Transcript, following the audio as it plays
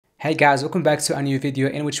Hey guys, welcome back to a new video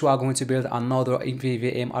in which we are going to build another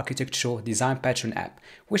MVVM architectural design pattern app,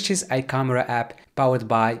 which is a camera app powered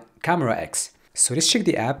by CameraX. So let's check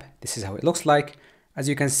the app. This is how it looks like. As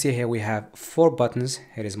you can see here, we have 4 buttons.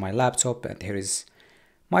 Here is my laptop and here is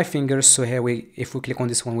my fingers. So here if we click on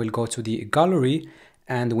this one, we'll go to the gallery,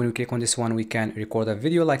 and when we click on this one, we can record a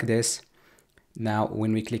video like this. Now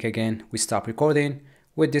when we click again, we stop recording.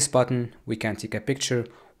 With this button, we can take a picture.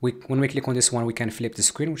 When we click on this one, we can flip the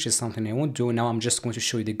screen, which is something I won't do. Now I'm just going to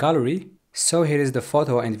show you the gallery. So here is the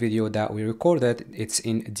photo and video that we recorded. It's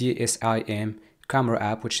in DSIM camera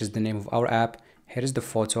app, which is the name of our app. Here is the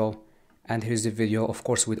photo and here's the video, of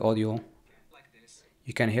course with audio.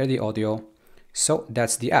 You can hear the audio. So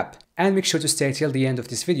that's the app. And make sure to stay till the end of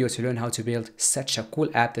this video to learn how to build such a cool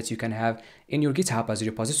app that you can have in your GitHub as a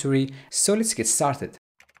repository. So let's get started.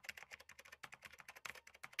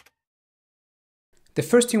 The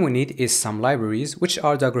first thing we need is some libraries, which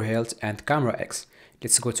are Dagger, Hilt, and CameraX.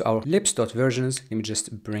 Let's go to our libs.versions. Let me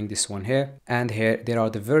just bring this one here. And here there are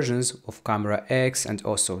the versions of CameraX and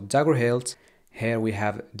also Dagger, Hilt. Here we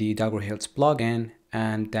have the Dagger, Hilt plugin,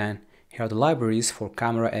 and then here are the libraries for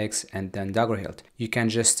CameraX and then Dagger, Hilt. You can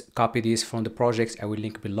just copy these from the project I will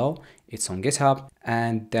link below. It's on GitHub.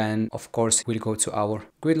 And then of course we'll go to our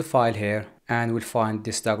Gradle file here and we'll find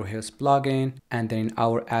this Dagger, Hilt plugin, and then in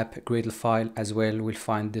our app Gradle file as well we'll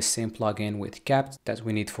find the same plugin with capt that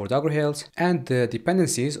we need for Dagger, Hilt, and the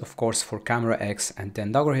dependencies of course for CameraX and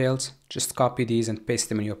then Dagger, Hilt. Just copy these and paste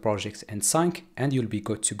them in your project and sync, and you'll be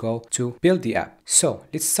good to go to build the app. So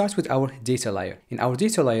let's start with our data layer. In our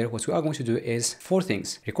data layer, what we are going to do is 4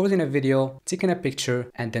 things: recording a video, taking a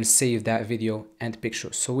picture, and then save that video and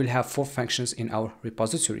picture. So we'll have 4 functions in our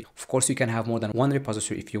repository. Of course, you can have more than one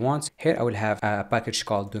repository if you want. Here I will have a package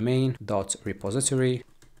called domain.repository,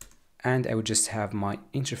 and I will just have my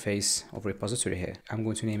interface of repository here. I'm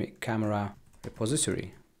going to name it camera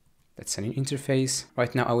repository. That's a new interface.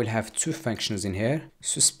 Right now I will have 2 functions in here: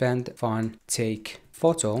 suspend fun take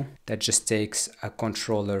photo, that just takes a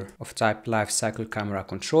controller of type lifecycle camera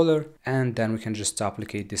controller, and then we can just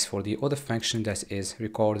duplicate this for the other function that is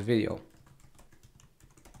record video.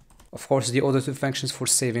 Of course, the other 2 functions for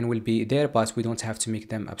saving will be there, but we don't have to make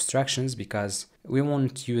them abstractions because we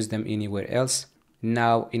won't use them anywhere else.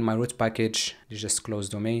 Now in my root package, just close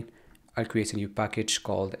domain, I'll create a new package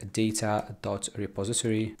called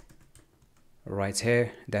data.repository right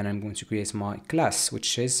here. Then I'm going to create my class,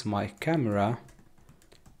 which is my camera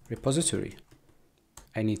repository.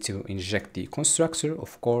 I need to inject the constructor,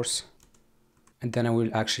 of course, and then I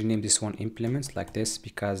will actually name this one implement like this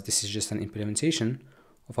because this is just an implementation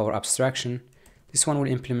of our abstraction. This one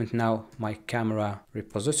will implement now my camera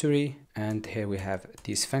repository, and here we have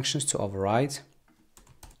these functions to override.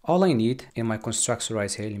 All I need in my constructor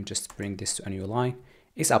right here, let me just bring this to a new line,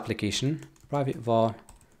 is application, private var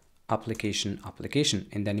application,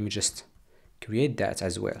 and then let me just create that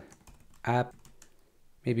as well. App,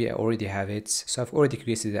 maybe I already have it, so I've already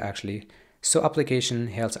created it actually. So application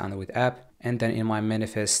held under with app, and then in my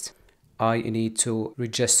manifest I need to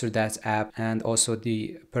register that app and also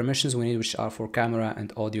the permissions we need, which are for camera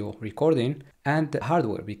and audio recording and the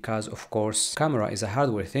hardware, because of course camera is a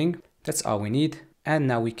hardware thing. That's all we need. And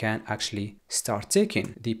now we can actually start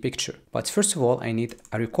taking the picture. But first of all, I need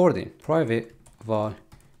a recording, private var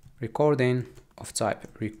recording of type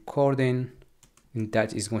recording, and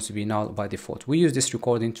that is going to be null by default. We use this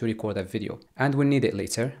recording to record a video and we'll need it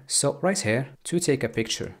later. So right here, to take a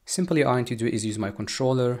picture, simply all I need to do is use my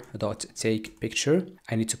controller.take picture.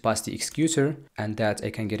 I need to pass the executor, and that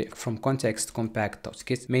I can get it from context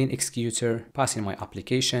compact.get main executor, pass in my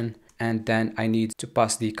application, and then I need to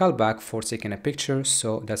pass the callback for taking a picture.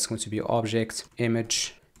 So that's going to be object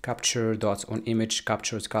image capture.onImage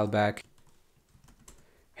captured callback.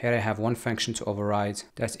 Here I have 1 function to override.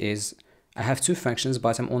 That is, I have 2 functions,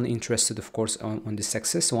 but I'm only interested of course on the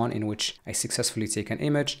success one, in which I successfully take an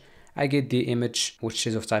image. I get the image, which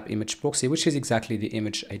is of type image proxy, which is exactly the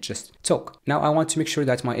image I just took. Now I want to make sure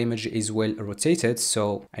that my image is well rotated,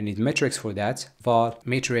 so I need matrix for that. Var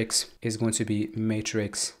matrix is going to be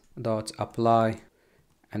matrix.apply,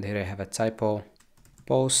 and here I have a typo,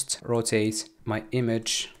 post rotate my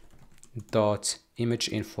image dot image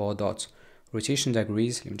info dot rotation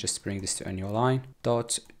degrees. Let me just bring this to a new line,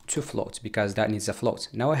 dot to float, because that needs a float.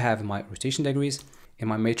 Now I have my rotation degrees in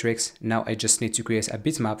my matrix. Now I just need to create a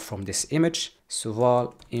bitmap from this image. So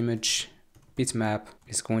var image bitmap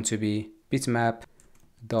is going to be bitmap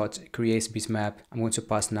dot create bitmap. I'm going to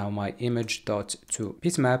pass now my image dot to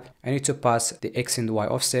bitmap. I need to pass the x and y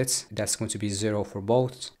offsets. That's going to be 0 for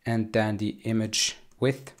both, and then the image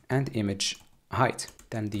width and image height.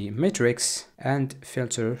 then the matrix, and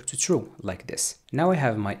filter to true like this. Now I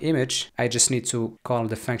have my image. I just need to call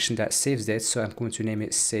the function that saves it. So I'm going to name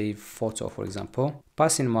it save photo, for example,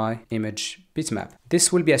 pass in my image bitmap.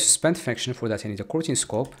 This will be a suspend function. For that I need a coroutine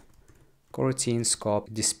scope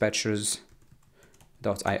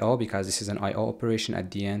dispatchers.io, because this is an IO operation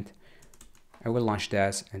at the end. I will launch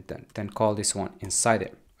that and then call this one inside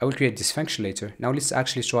it. I will create this function later. Now let's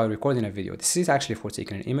actually try recording a video. This is actually for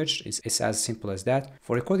taking an image. It's as simple as that.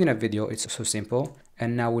 For recording a video, it's so simple.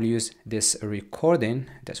 And now we'll use this recording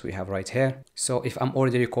that we have right here. So if I'm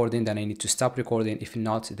already recording, then I need to stop recording. If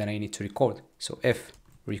not, then I need to record. So if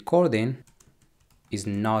recording is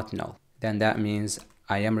not null, then that means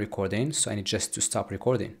I am recording. So I need just to stop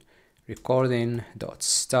recording.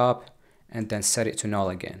 Recording.stop, and then set it to null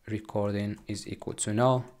again. Recording is equal to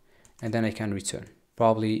null, and then I can return.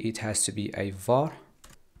 Probably it has to be a var.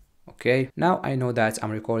 Okay, now I know that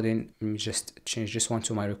I'm recording. Let me just change this one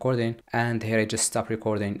to my recording, and here I just stop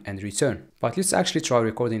recording and return. But let's actually try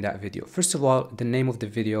recording that video. First of all, the name of the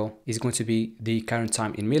video is going to be the current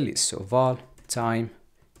time in millis. So val time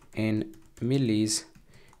in millis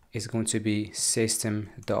is going to be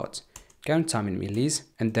system.current time in millis,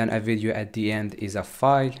 and then a video at the end is a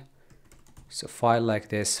file. So file like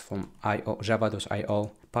this from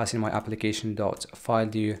java.io, passing my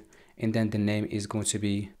application.fileDue, and then the name is going to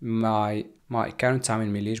be my current time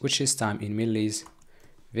in millis, which is time in millis,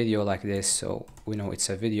 video like this. So we know it's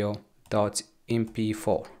a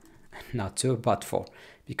video.mp4, not 2 but 4,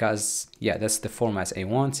 because yeah, that's the format I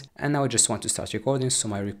want. And now I just want to start recording. So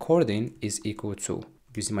my recording is equal to,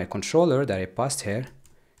 using my controller that I passed here,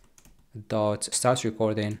 dot start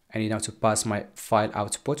recording. I need now to pass my file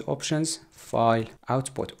output options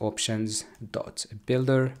dot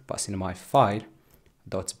builder, passing my file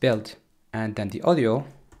dot build, and then the audio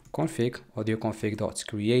config dot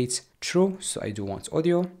create true. So I do want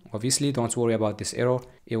audio. Obviously don't worry about this error,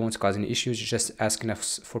 it won't cause any issues. Just asking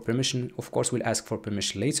us for permission. Of course we'll ask for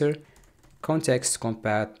permission later. Context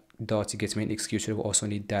compat dot get main executor, we also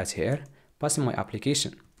need that here. Passing my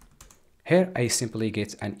application. Here I simply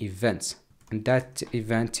get an event, and that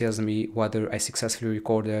event tells me whether I successfully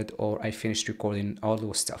recorded or I finished recording, all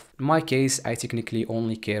those stuff. In my case, I technically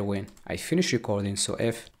only care when I finish recording. So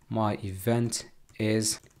if my event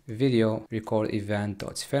is video record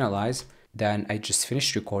event.finalize, then I just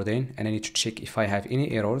finished recording, and I need to check if I have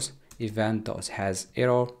any errors. Event.has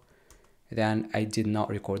error, then I did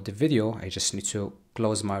not record the video. I just need to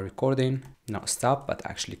close my recording, not stop but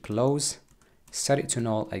actually close, set it to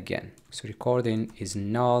null again. So recording is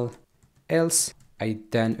null, else I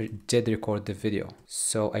then did record the video.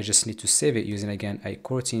 So I just need to save it using again a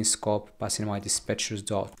coroutine scope, passing my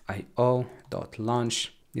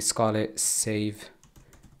dispatchers.io.launch. Let's call it save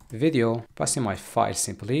video, passing my file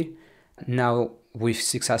simply. Now we've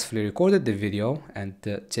successfully recorded the video and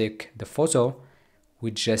take the photo.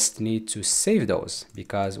 We just need to save those,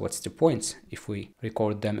 because what's the point if we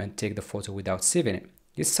record them and take the photo without saving it?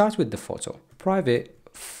 Let's start with the photo. Private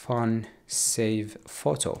fun save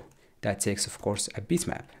photo. That takes, of course, a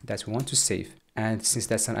bitmap that we want to save. And since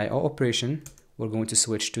that's an IO operation, we're going to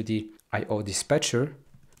switch to the IO dispatcher,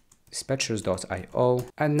 dispatchers.io.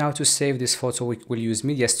 And now to save this photo, we will use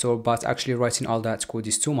media store, but actually writing all that code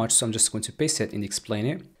is too much. So I'm just going to paste it and explain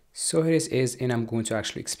it. So here it is, and I'm going to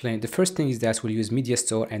actually explain. The first thing is that we'll use media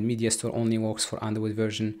store, and media store only works for Android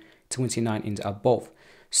version 29 and above.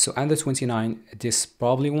 So under 29, this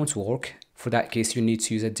probably won't work. For that case, you need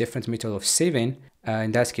to use a different method of saving.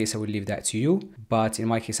 In that case, I will leave that to you. But in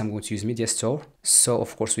my case, I'm going to use media store. So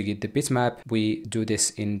of course, we get the bitmap. We do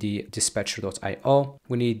this in the dispatcher.io.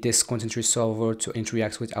 We need this content resolver to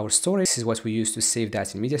interact with our storage. This is what we use to save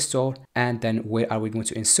that in media store. And then where are we going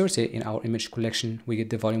to insert it? In our image collection, we get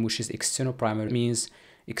the volume, which is external primary, means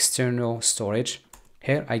external storage.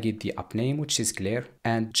 Here I get the app name, which is Glare,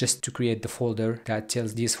 and just to create the folder that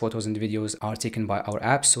tells these photos and videos are taken by our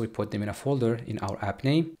app, so we put them in a folder in our app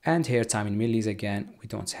name. And here time in millis, again, we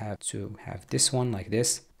don't have to have this one like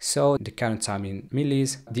this. So the current time in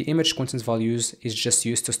millis. The image content values is just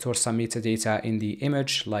used to store some metadata in the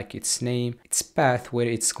image, like its name, its path, where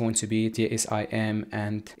it's going to be, DSIM,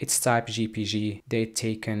 and its type JPG. Date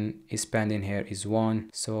taken is pending, here is 1.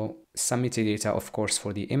 So some metadata, of course,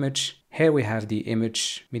 for the image. Here we have the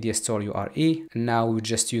image media store URI, and now we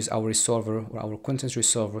just use our resolver or our content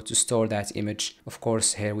resolver to store that image. Of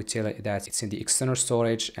course, here we tell it that it's in the external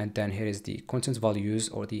storage, and then here is the content values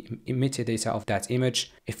or the metadata of that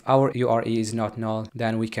image. If our URI is not null,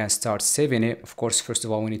 then we can start saving it. Of course, first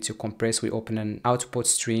of all, we need to compress. We open an output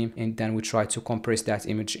stream, and then we try to compress that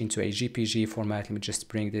image into a JPG format. Let me just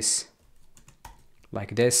bring this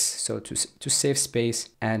like this, so to save space,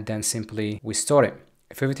 and then simply we store it.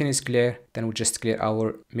 If everything is clear, then we just clear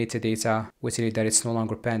our metadata. We tell it that it's no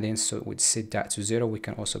longer pending, so we'd set that to 0. We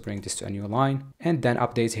can also bring this to a new line and then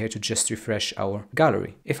update here to just refresh our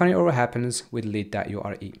gallery. If any error happens, we delete that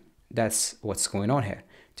URE. That's what's going on here.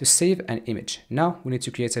 To save an image, now we need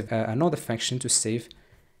to create another function to save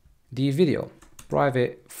the video.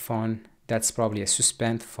 Private fun, that's probably a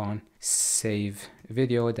suspend fun, save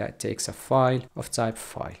video, that takes a file of type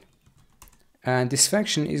file. And this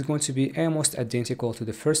function is going to be almost identical to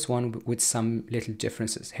the first one with some little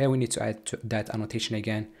differences. Here we need to add that annotation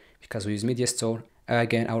again because we use media store.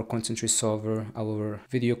 Again, our content resolver, our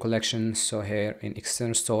video collection. So here in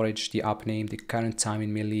external storage, the app name, the current time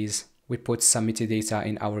in millis. We put some metadata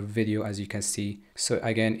in our video, as you can see. So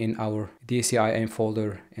again, in our DCIM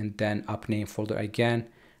folder and then app name folder again.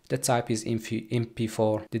 The type is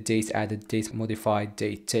MP4, the date added, date modified,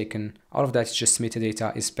 date taken. All of that is just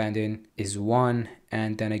metadata, is pending, is 1.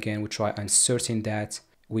 And then again, we try inserting that.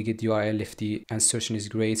 We get URL if the insertion is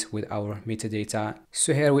great with our metadata.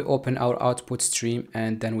 So here we open our output stream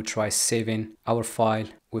and then we try saving our file.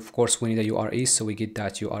 Of course, we need a URE, so we get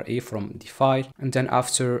that URE from the file. And then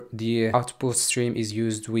after the output stream is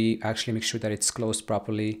used, we actually make sure that it's closed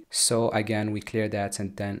properly. So again, we clear that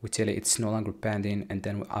and then we tell it it's no longer pending, and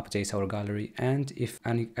then we update our gallery. And if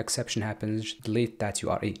any exception happens, delete that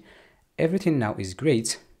URE. Everything now is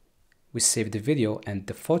great. We save the video and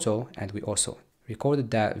the photo, and we also recorded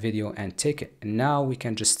that video and take it. And now we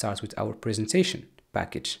can just start with our presentation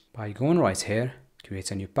package by going right here,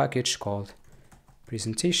 create a new package called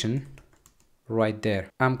presentation. Right there,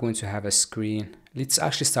 I'm going to have a screen. Let's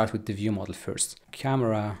actually start with the view model first.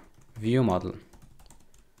 Camera view model.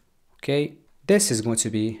 Okay, this is going to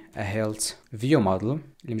be a Hilt view model.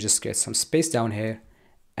 Let me just get some space down here,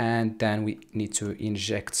 and then we need to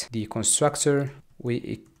inject the constructor.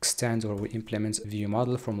 We extend or we implement view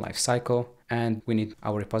model from lifecycle, and we need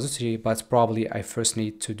our repository, but probably I first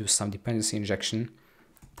need to do some dependency injection.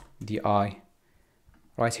 DI.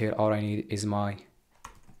 Right here, all I need is my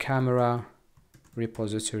camera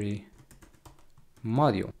repository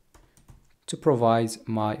module to provide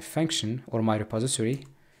my function or my repository.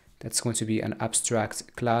 That's going to be an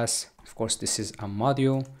abstract class. Of course, this is a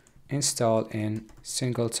module installed in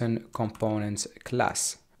singleton component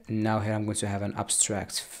class. Now here I'm going to have an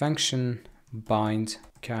abstract function bind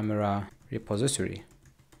camera repository.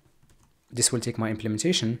 This will take my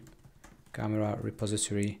implementation, camera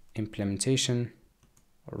repository implementation.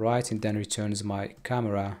 Right, and then returns my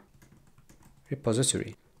camera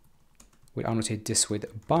repository. We'll annotate this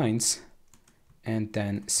with binds and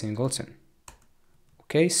then singleton.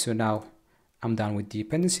 Okay, so now I'm done with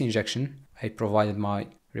dependency injection. I provided my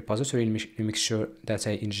repository to make sure that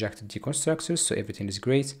I injected the constructors, so everything is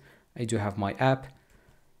great. I do have my app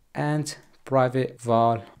and private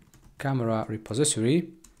val camera repository.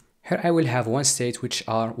 Here I will have one state, which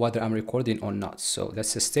are whether I'm recording or not. So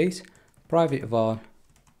that's the state. Private val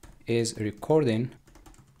is recording.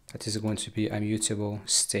 That is going to be a mutable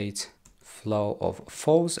state flow of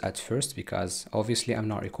false at first, because obviously I'm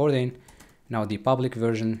not recording. Now the public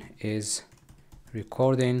version is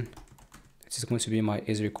recording. This is going to be my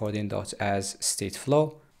is recording.as state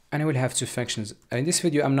flow, and I will have two functions. In this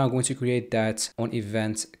video, I'm now going to create that on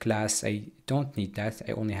event class. I don't need that.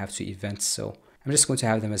 I only have two events, so I'm just going to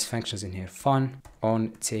have them as functions in here. Fun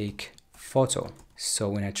on take photo. So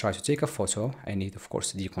when I try to take a photo, I need, of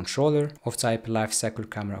course, the controller of type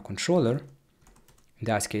lifecycle camera controller. In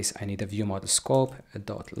that case, I need a view model scope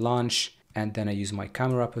dot launch, and then I use my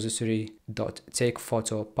camera repository dot take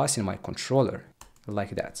photo, passing my controller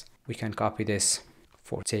like that. We can copy this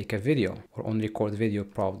for take a video or on record video,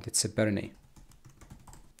 probably it's a better name.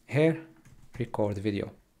 Here, record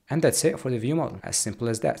video. And that's it for the view model. As simple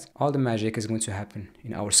as that. All the magic is going to happen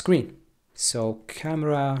in our screen. So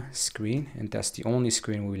camera screen, and that's the only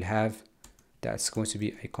screen we will have. That's going to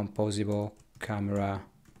be a composable camera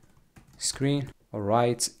screen. All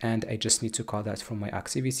right, and I just need to call that from my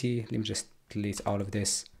activity. Let me just delete all of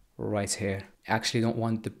this right here. I actually don't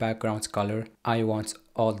want the background color. I want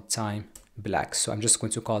all the time black. So I'm just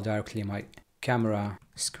going to call directly my camera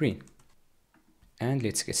screen. And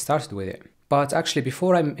let's get started with it. But actually,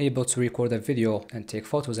 before I'm able to record a video and take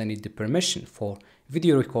photos, I need the permission for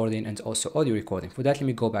video recording and also audio recording. For that, let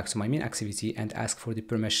me go back to my main activity and ask for the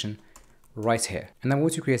permission right here. And I'm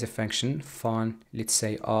going to create a function, fun, let's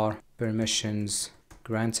say r permissions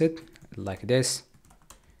granted, like this.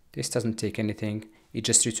 This doesn't take anything. It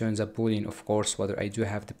just returns a boolean, of course, whether I do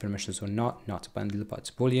have the permissions or not bundle,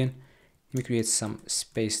 but boolean. Let me create some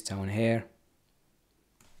space down here.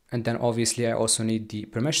 And then obviously I also need the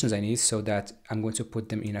permissions I need, so that I'm going to put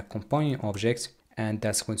them in a component object, and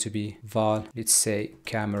that's going to be val, let's say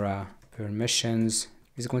camera permissions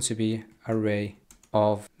is going to be array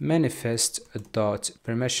of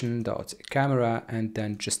manifest.permission.camera, and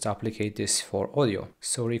then just applicate this for audio.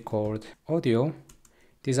 So record audio.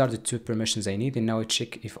 These are the two permissions I need, and now I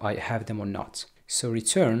check if I have them or not. So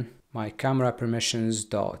return my camera permissions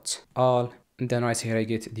dot all, and then right here I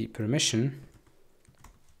get the permission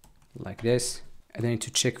like this, and I need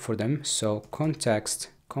to check for them. So context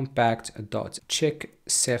compact dot check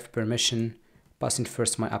self permission, passing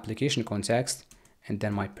first my application context and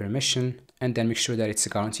then my permission, and then make sure that it's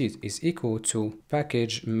guaranteed is equal to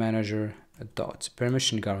package manager dot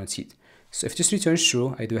permission guaranteed. So if this returns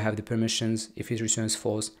true, I do have the permissions. If it returns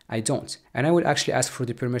false, I don't. And I will actually ask for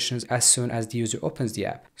the permissions as soon as the user opens the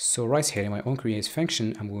app. So right here in my onCreate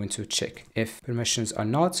function, I'm going to check if permissions are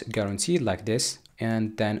not guaranteed like this,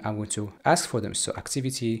 and then I'm going to ask for them. So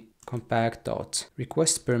activity compact dot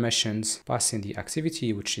request permissions, passing the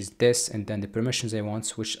activity, which is this, and then the permissions I want,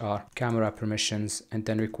 which are camera permissions, and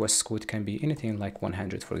then request code can be anything like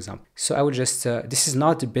 100, for example. So I will just this is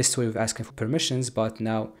not the best way of asking for permissions, but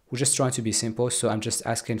now we're just trying to be simple. So I'm just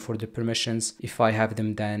asking for the permissions. If I have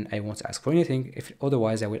them, then I won't ask for anything. If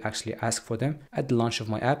otherwise, I will actually ask for them at the launch of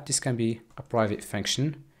my app. This can be a private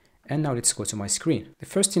function. And now let's go to my screen. The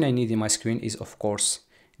first thing I need in my screen is, of course,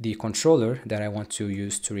 the controller that I want to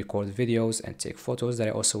use to record videos and take photos, that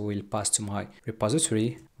I also will pass to my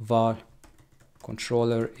repository. Val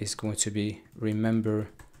controller is going to be remember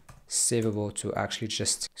savable to actually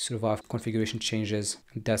just survive configuration changes.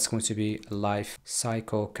 That's going to be life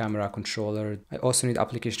cycle camera controller. I also need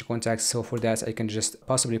application context, so for that I can just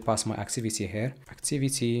possibly pass my activity here,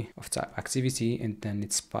 activity of type activity, and then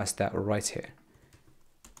it's pass that right here,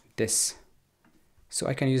 this. So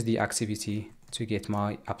I can use the activity to get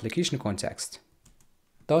my application context.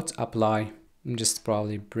 Dot apply, and just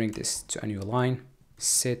probably bring this to a new line,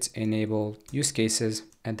 set enable use cases,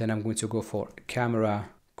 and then I'm going to go for camera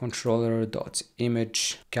controller dot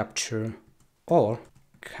image capture or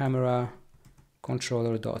camera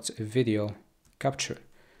controller dot video capture.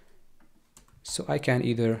 So I can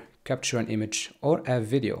either capture an image or a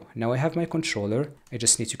video. Now I have my controller. I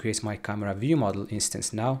just need to create my camera view model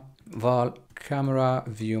instance now. Val camera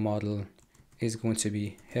view model is going to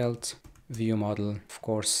be Hilt view model. Of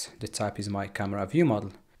course, the type is my camera view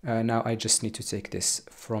model. Now I just need to take this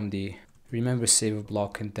from the remember save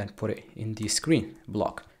block and then put it in the screen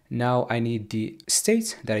block. Now I need the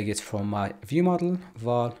state that I get from my view model.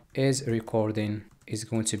 Val is recording is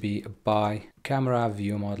going to be by camera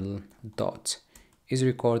view model dot is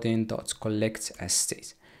recording dot collect as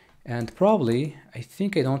state. And probably I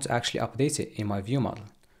think I don't actually update it in my view model.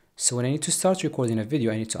 So when I need to start recording a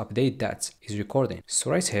video, I need to update that is recording.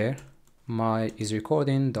 So right here, my is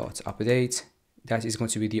recording dot update, that is going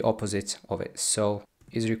to be the opposite of it. So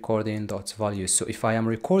is recording dot value. So if I am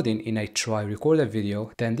recording and I try record a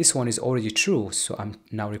video, then this one is already true. So I'm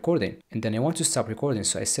now recording, and then I want to stop recording.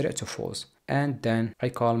 So I set it to false. And then I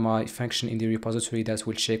call my function in the repository that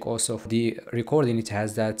will check also the recording it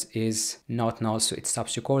has that is not null. So it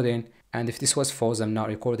stops recording. And if this was false, I'm not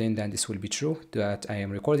recording, then this will be true that I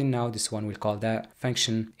am recording now. This one will call that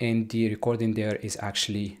function, and the recording there is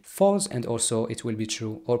actually false, and also it will be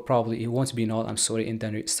true, or probably it won't be null, I'm sorry, and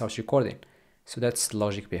then it starts recording. So that's the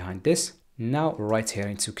logic behind this. Now right here I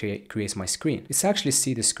need to create my screen. Let's actually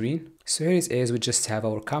see the screen. So here it is. We just have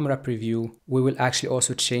our camera preview. We will actually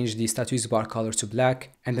also change the status bar color to black,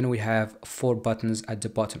 and then we have 4 buttons at the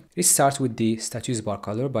bottom. Let's start with the status bar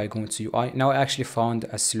color by going to UI. Now I actually found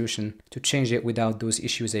a solution to change it without those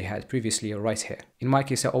issues I had previously right here. In my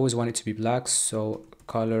case, I always want it to be black, so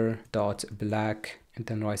color dot black, and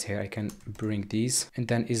then right here I can bring these, and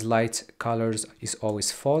then is light colors is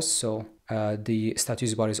always false, so the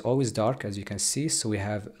status bar is always dark, as you can see. So we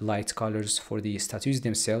have light colors for the status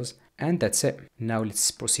themselves, and that's it. Now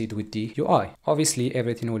let's proceed with the UI. Obviously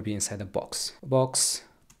everything will be inside a box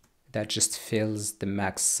that just fills the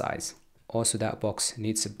max size. Also that box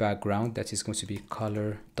needs a background that is going to be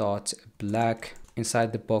color dot black.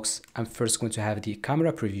 Inside the box I'm first going to have the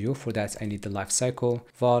camera preview. For that I need the life cycle.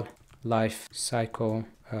 Val life cycle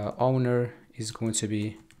owner is going to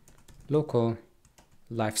be local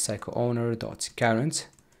lifecycle owner dot current,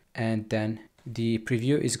 and then the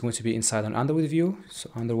preview is going to be inside an underwood view.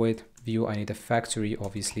 So underwood view, I need a factory,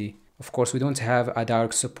 obviously. Of course, we don't have a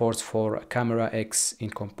direct support for CameraX in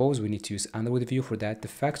Compose. We need to use underwood view for that. The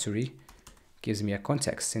factory gives me a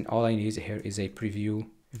context, and all I need here is a preview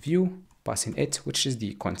view, passing it, which is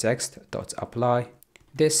the context dot apply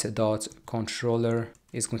This dot controller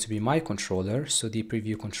is going to be my controller, so the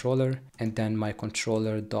preview controller, and then my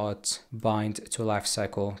controller dot bind to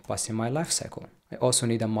lifecycle, passing my lifecycle. I also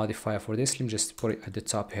need a modifier for this. Let me just put it at the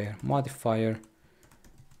top here. Modifier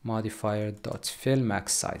dot fill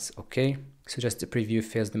max size. Okay, so just the preview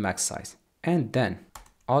fills the max size, and then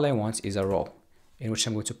all I want is a row in which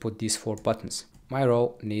I'm going to put these 4 buttons. My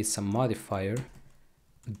row needs some modifier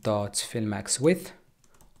dot fill max width.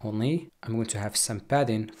 Only I'm going to have some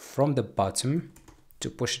padding from the bottom to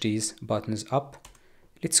push these buttons up.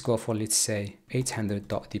 Let's go for, let's say,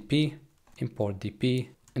 800.dp, import dp,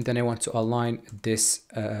 and then I want to align this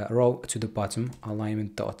row to the bottom,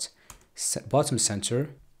 alignment dot bottom center,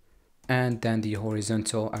 and then the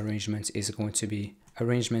horizontal arrangement is going to be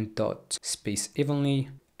arrangement dot space evenly,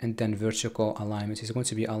 and then vertical alignment is going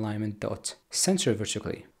to be alignment dot center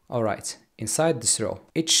vertically. All right, inside this row,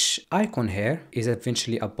 each icon here is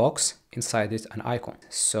eventually a box, inside it an icon.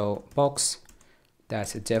 So box,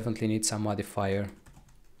 that definitely needs a modifier.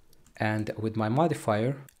 And with my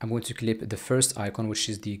modifier, I'm going to clip the first icon, which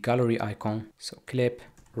is the gallery icon. So clip,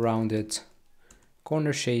 rounded,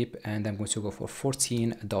 corner shape, and I'm going to go for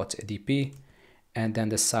 14.dp. And then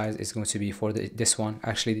the size is going to be for this one.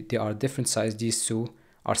 Actually, they are different size. These two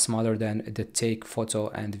are smaller than the take photo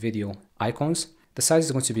and video icons. The size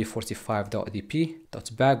is going to be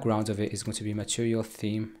 45.dp. Background of it is going to be material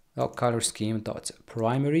theme color scheme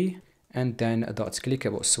primary, and then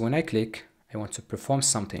clickable. So when I click, I want to perform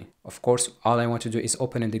something. Of course, all I want to do is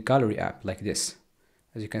open in the gallery app like this.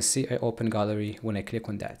 As you can see, I open gallery when I click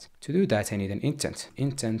on that. To do that, I need an intent.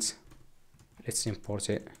 Intent, let's import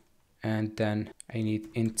it. And then I need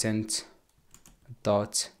intent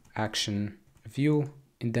dot action view.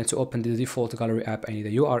 And then to open the default gallery app, I need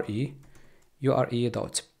a URE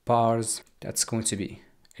dot parse. That's going to be,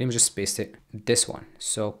 let me just paste it, this one.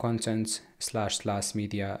 So content /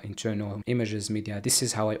 media, internal images media. This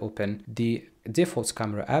is how I open the default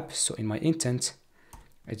camera app. So in my intent,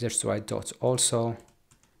 I just write dot also.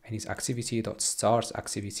 I need activity dot start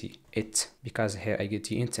activity it, because here I get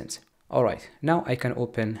the intent. All right, now I can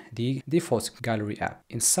open the default gallery app.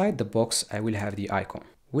 Inside the box, I will have the icon,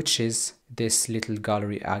 which is this little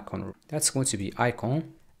gallery icon. That's going to be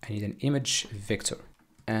icon. I need an image vector,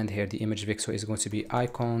 and here the image vector is going to be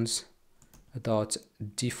icons dot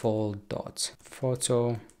default dot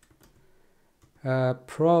photo.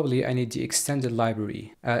 Probably I need the extended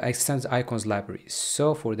library, extended icons library.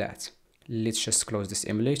 So for that, let's just close this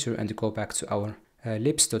emulator and go back to our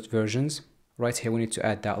lips.versions. Right here, we need to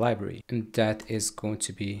add that library, and that is going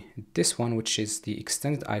to be this one, which is the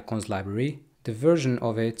extended icons library. The version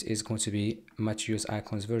of it is going to be materials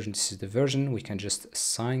icons version. This is the version. We can just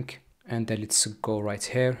sync, and then let's go right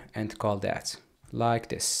here and call that like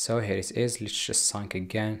this. So here it is. Let's just sync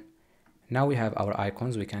again. Now we have our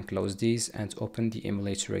icons. We can close these and open the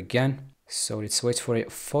emulator again. So let's wait for a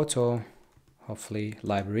photo, hopefully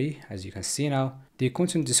library. As you can see now, the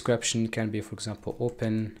content description can be, for example,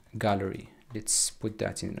 open gallery. Let's put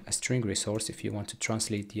that in a string resource if you want to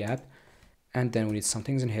translate the app. And then we need some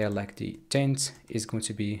things in here, like the tint is going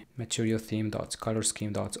to be material theme dot color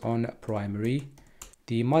scheme dot on primary.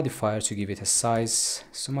 The modifier to give it a size,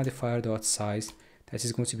 so modifier dot size, that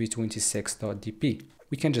is going to be 26.dp.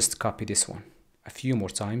 We can just copy this one a few more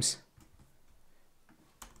times,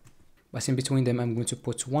 but in between them I'm going to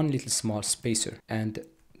put one little small spacer, and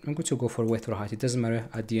I'm going to go for width or height. It doesn't matter.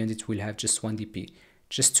 At the end it will have just 1 dp,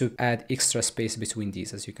 just to add extra space between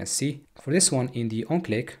these. As you can see, for this one, in the on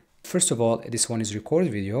click, first of all, this one is record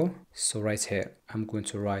video. So right here, I'm going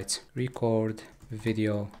to write record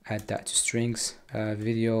video, add that to strings,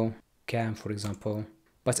 video cam, for example.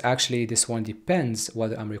 But actually, this one depends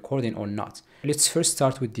whether I'm recording or not. Let's first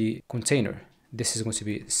start with the container. This is going to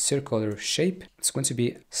be circular shape. It's going to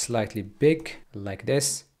be slightly big like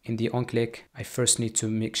this. In the on click, I first need to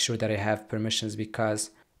make sure that I have permissions,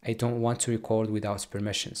 because I don't want to record without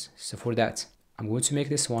permissions. So for that, I'm going to make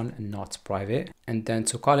this one not private, and then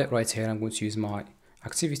to call it right here, I'm going to use my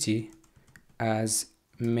activity as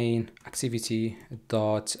main activity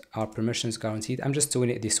dot our permissions guaranteed. I'm just doing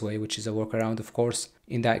it this way, which is a workaround. Of course,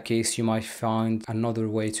 in that case, you might find another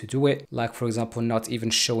way to do it, like for example, not even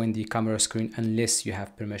showing the camera screen unless you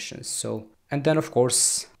have permissions. So, and then of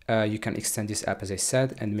course, you can extend this app, as I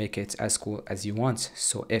said, and make it as cool as you want.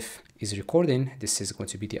 So if is recording, this is going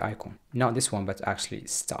to be the icon, not this one, but actually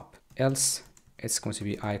stop. Else, it's going to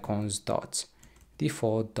be icons dot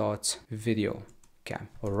default dot video cam.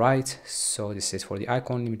 All right, so this is for the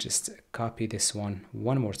icon. Let me just copy this one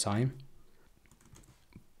more time,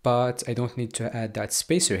 but I don't need to add that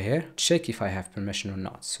spacer here. Check if I have permission or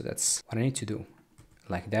not. So that's what I need to do,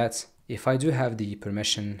 like that. If I do have the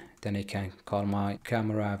permission, then I can call my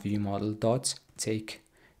camera view model dot take.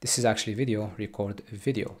 This is actually video, record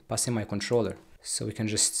video, passing my controller. So we can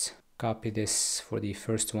just copy this for the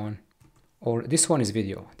first one, or this one is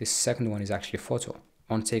video. This second one is actually photo.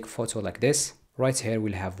 On take photo like this. Right here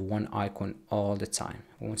we'll have one icon all the time.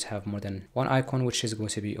 We won't have more than one icon, which is going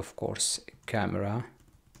to be, of course, camera.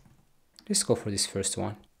 Let's go for this first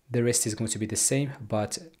one. The rest is going to be the same,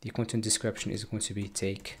 but the content description is going to be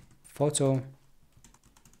take photo.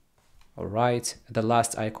 All right, the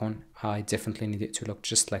last icon, I definitely need it to look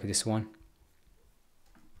just like this one,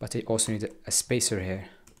 but I also need a spacer here.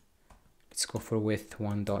 Let's go for width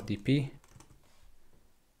 1.dp.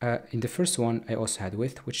 In the first one, I also had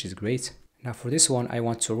width, which is great. Now for this one, I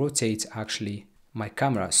want to rotate actually my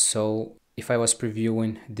camera. So if I was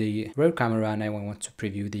previewing the rear camera and I want to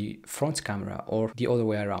preview the front camera, or the other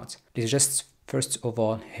way around, let's just first of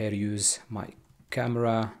all here use my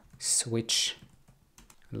camera switch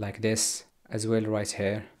like this as well. Right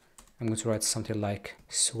here I'm going to write something like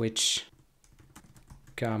switch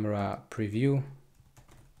camera preview,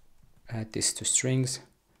 add this to strings.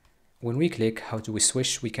 When we click, how do we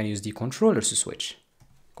switch? We can use the controller to switch.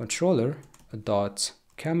 Controller dot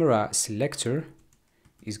camera selector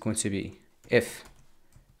is going to be if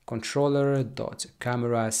controller dot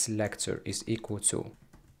camera selector is equal to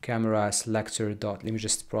camera selector dot, let me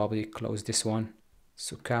just probably close this one.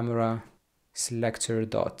 So camera selector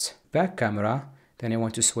dot back camera, then I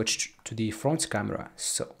want to switch to the front camera.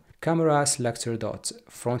 So camera selector dot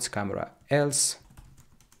front camera, else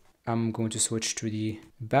I'm going to switch to the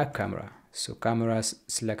back camera. So camera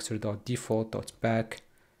selector dot default dot back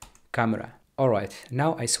camera. All right,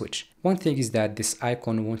 now I switch. One thing is that this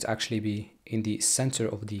icon won't actually be in the center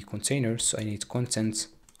of the container, so I need content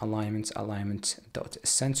alignment dot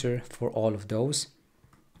center for all of those.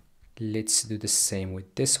 Let's do the same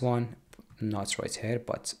with this one, not right here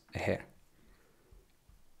but here,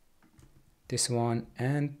 this one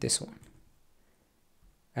and this one.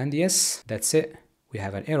 And yes, that's it. We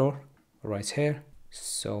have an error right here.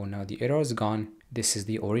 So now the error is gone. This is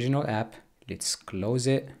the original app. Let's close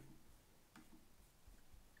it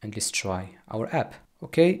and let's try our app.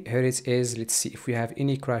 Okay, here it is. Let's see if we have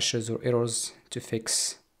any crashes or errors to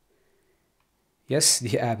fix. Yes,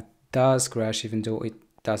 the app does crash, even though it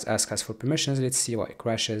does ask us for permissions. Let's see why it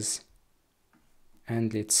crashes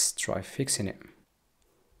and let's try fixing it.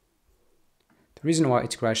 The reason why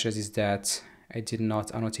it crashes is that I did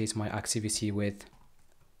not annotate my activity with,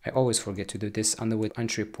 I always forget to do this, under with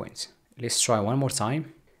entry point. Let's try one more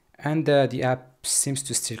time. And the app seems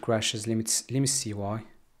to still crashes. Let me see why.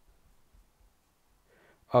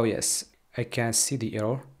 Oh yes, I can see the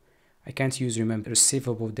error. I can't use remember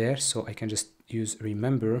receivable there, so I can just use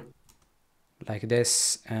remember like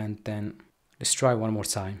this, and then let's try one more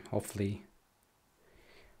time, hopefully.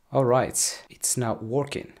 All right, it's now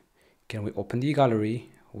working. Can we open the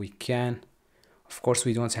gallery? We can. Of course,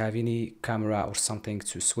 we don't have any camera or something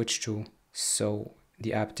to switch to, so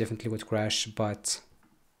the app definitely would crash, but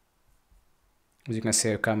as you can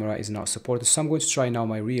see, our camera is not supported. So I'm going to try now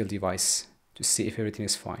my real device to see if everything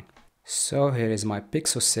is fine. So here is my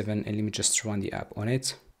Pixel 7 and let me just run the app on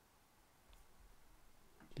it.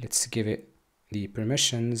 Let's give it the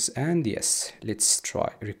permissions, and yes, let's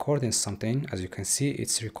try recording something. As you can see,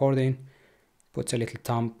 it's recording. Put a little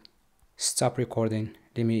thumb, stop recording.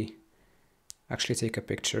 Let me actually take a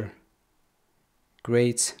picture.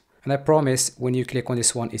 Great. And I promise when you click on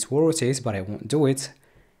this one, it will rotate, but I won't do it.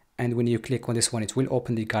 And when you click on this one, it will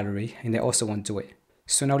open the gallery, and I also won't do it.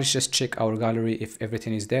 So now let's just check our gallery if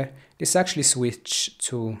everything is there. Let's actually switch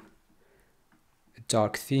to a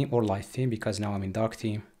dark theme or light theme, because now I'm in dark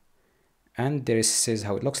theme. And there it says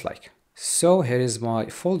how it looks like. So here is my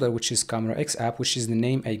folder, which is CameraX app, which is the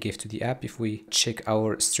name I gave to the app. If we check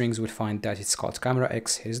our strings, we'll find that it's called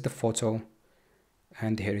CameraX. Here's the photo,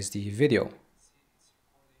 and here is the video.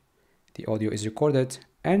 The audio is recorded,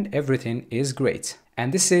 and everything is great.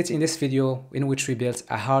 And this is it in this video, in which we built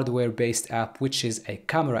a hardware-based app, which is a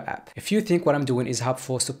camera app. If you think what I'm doing is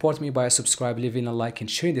helpful, support me by subscribing, leaving a like, and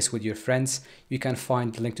sharing this with your friends. You can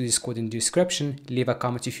find the link to this code in the description. Leave a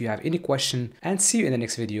comment if you have any question, and see you in the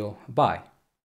next video. Bye.